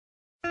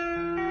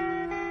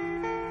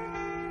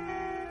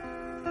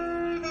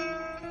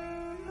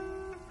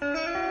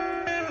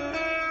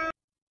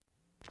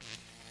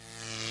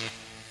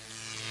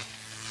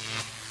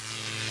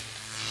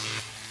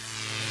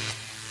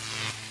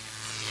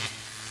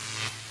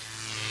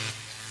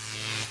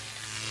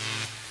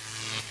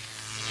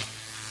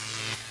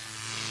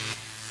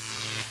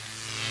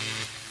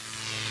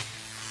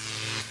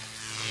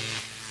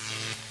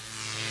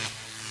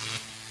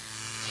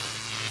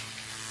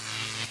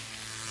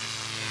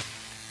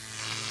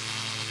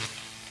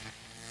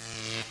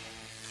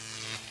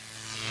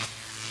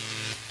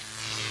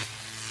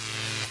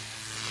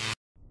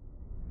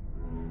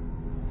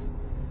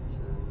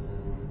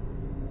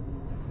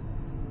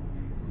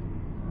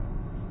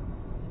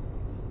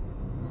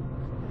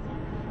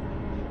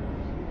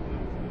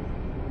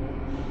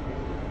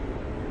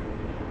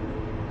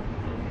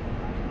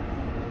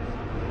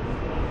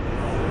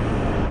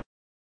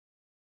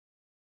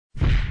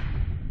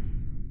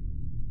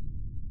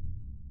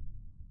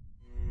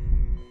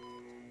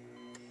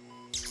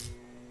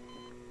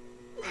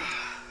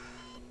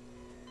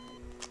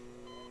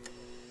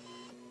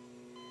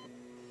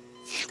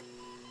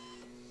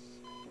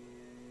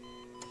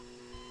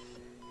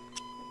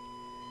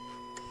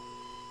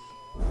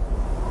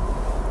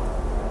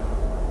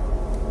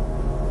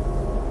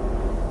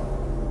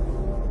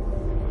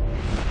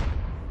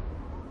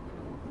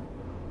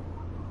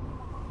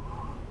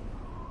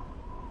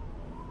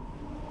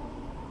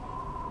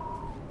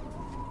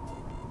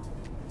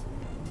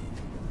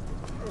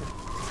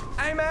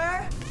Hey,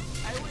 man.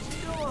 Hey, what you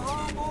doing,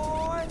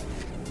 homeboy?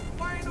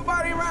 Why ain't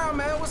nobody around,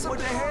 man? What's up? What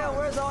the hell?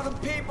 Where's all the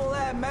people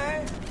at,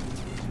 man?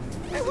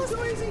 Hey, what's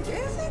the easy?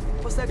 Is it?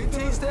 What's that?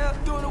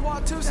 T-step? Doing the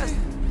walk too, see?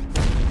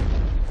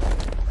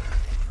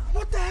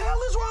 What the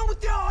hell is wrong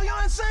with y'all?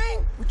 Y'all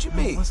insane? What you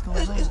mean? What's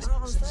going on?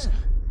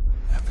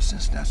 Ever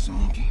since that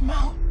song came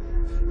out,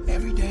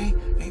 every day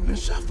they've been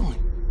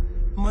shuffling.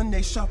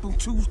 Monday shuffle,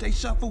 Tuesday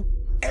shuffle,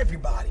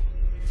 everybody.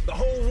 The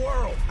whole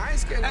world. I ain't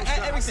scared of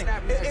everything.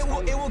 It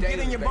will get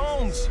in your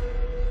bones.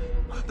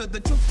 The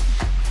truth.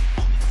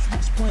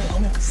 It's playing.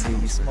 I'm gonna see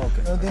you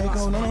smoking. Oh, there you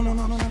go. No.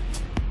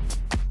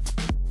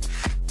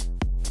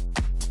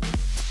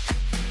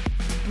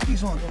 Put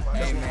these on.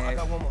 Hey, man. I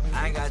got one more.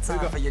 I ain't got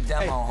time for your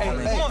demo,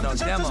 homie. Hey, no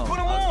demo. Just put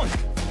them on.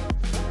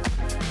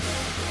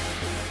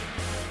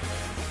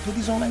 Put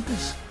these on like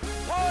this.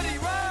 Party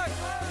rock!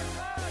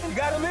 You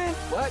got them in?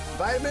 What?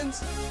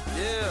 Vitamins?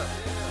 Yeah.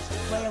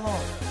 Play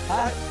along.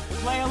 Huh?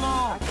 Play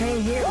along. I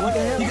can't hear. What the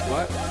hell?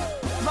 What?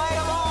 Play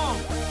along.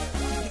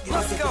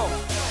 Let's go.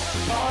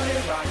 Party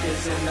rock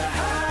is in the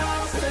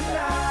house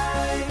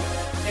tonight.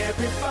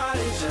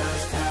 Everybody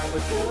just have a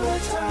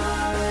good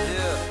time.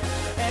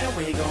 Yeah. And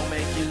we gon'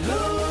 make you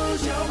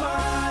lose your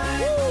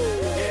mind.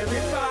 Woo.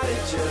 Everybody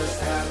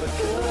just have a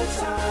good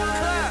time.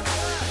 Clap.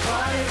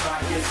 Party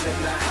rock is in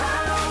the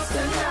house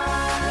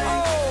tonight.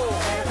 Oh.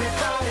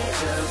 Everybody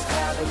just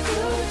have a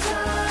good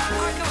time.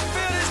 I can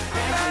feel this.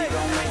 And we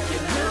gon' make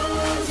you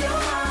lose your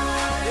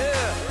mind.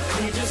 Yeah.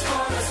 We just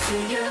wanna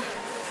see you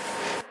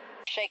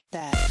shake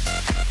that.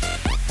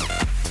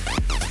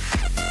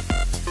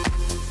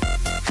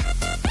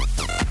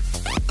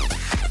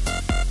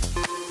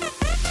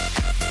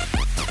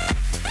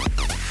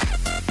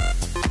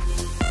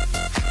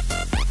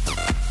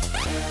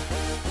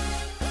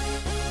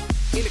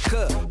 In the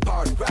club,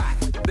 party rock.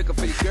 Looking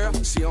for your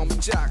girl, she on my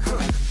jock.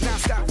 Now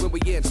stop when we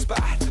in the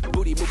spot.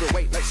 Booty moving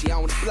weight like she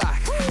on the block.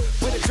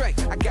 With a drink,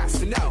 I got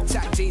to know.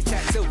 Top jeans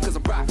tattoo, cause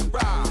I'm rock and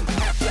roll.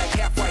 Half black,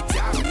 half white,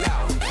 diamond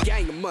now.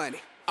 Gang of money,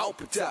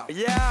 open up.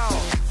 Yo,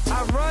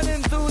 I'm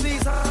running through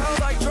these halls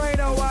like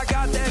Drano. I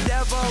got that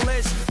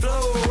devilish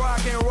flow,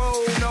 rock and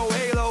roll, no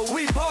halo.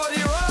 We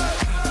party rock.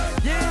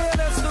 Yeah,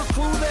 that's the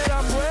crew that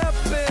I'm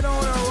repping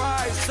on a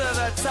rise to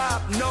the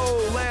top. No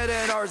lead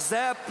in our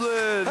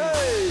Zeppelin.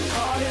 Hey,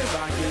 party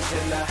rock is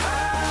in the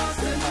house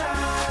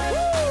tonight. Woo.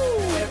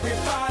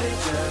 Everybody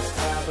just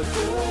have a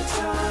good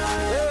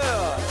time.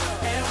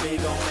 Yeah, and we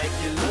gon' make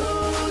you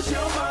lose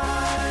your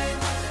mind.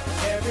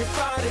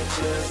 Everybody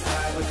just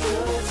have a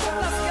good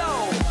time. Let's go.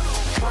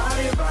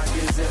 Party rock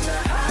is in the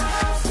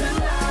house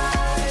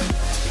tonight.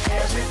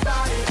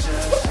 Everybody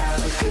just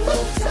have a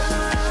good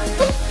time.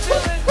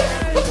 And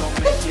we gon'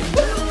 make you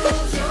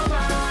lose your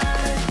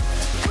mind.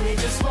 We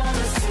just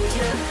wanna see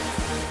you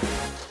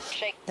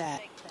shake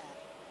that.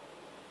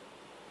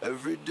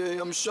 Every day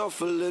I'm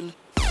shuffling.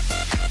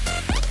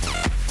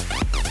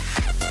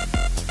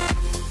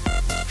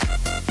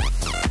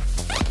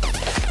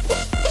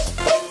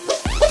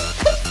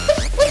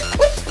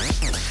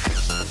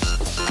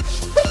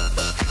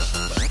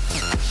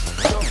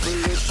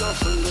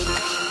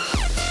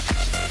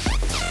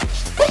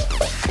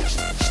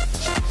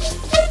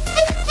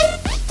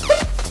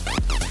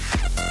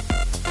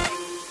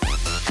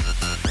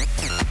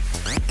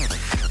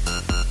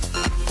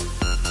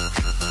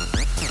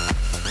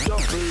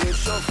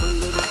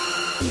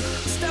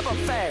 Step up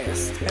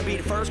fast and be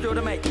the first girl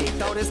to make it.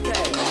 Throw this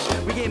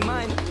cash. We get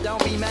money,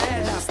 don't be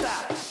mad. Now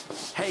stop.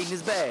 Hating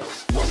is bad.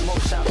 One more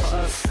shot for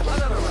us.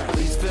 Another round.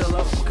 Please fill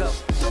up a cup.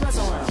 Don't mess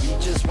around. We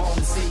just want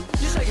to see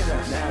you shake it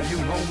up. Now you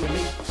home with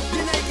me.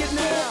 You're naked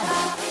now. Get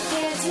up,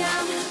 get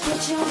down.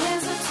 Put your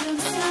hands up to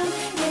the sun.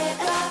 Get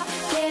up,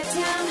 get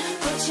down.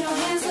 Put your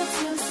hands up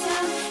to the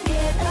sun.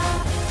 Get up,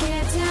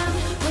 get down.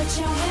 Put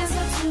your hands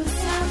up to the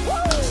sun.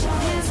 Put your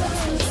hands up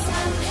to the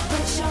sun.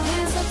 Put your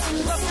hands up to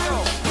the sun.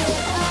 Get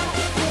up,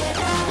 get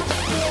up,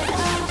 get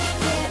up,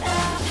 get up, get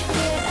up,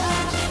 get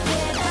up,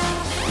 get up,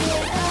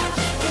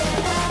 get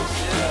up,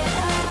 get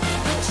up.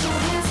 Put your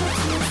hands up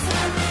to the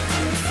sun,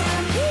 to the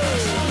sun.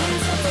 Put your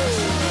hands up, put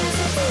your hands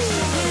up, put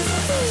your hands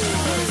up, put your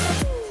hands up.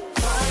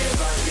 Party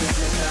rock is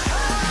in the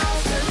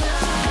house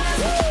tonight.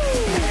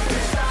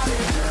 Everybody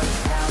just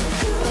have a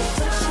good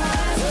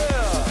time.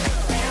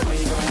 And we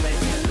gon'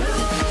 make you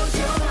lose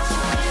your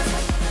mind.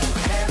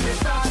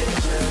 Everybody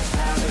just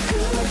have a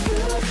good,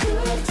 good,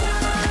 good time.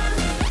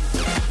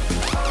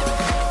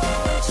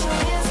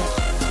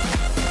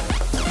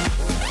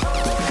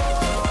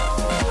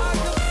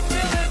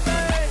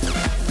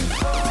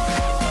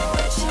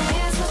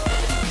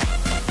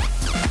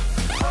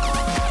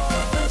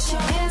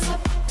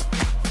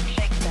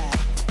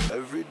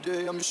 Every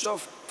day I'm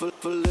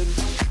shuffling.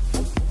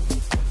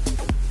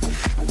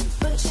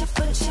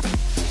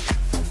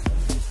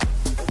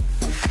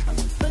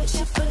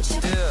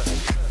 Yeah.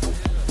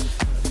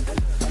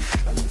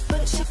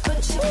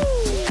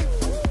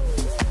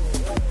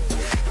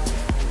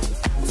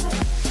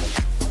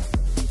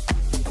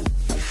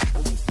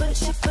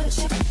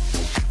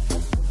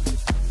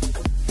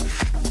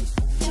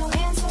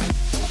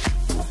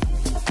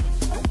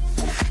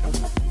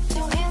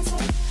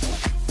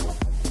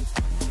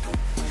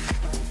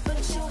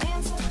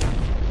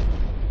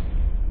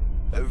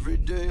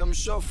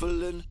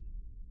 shuffling.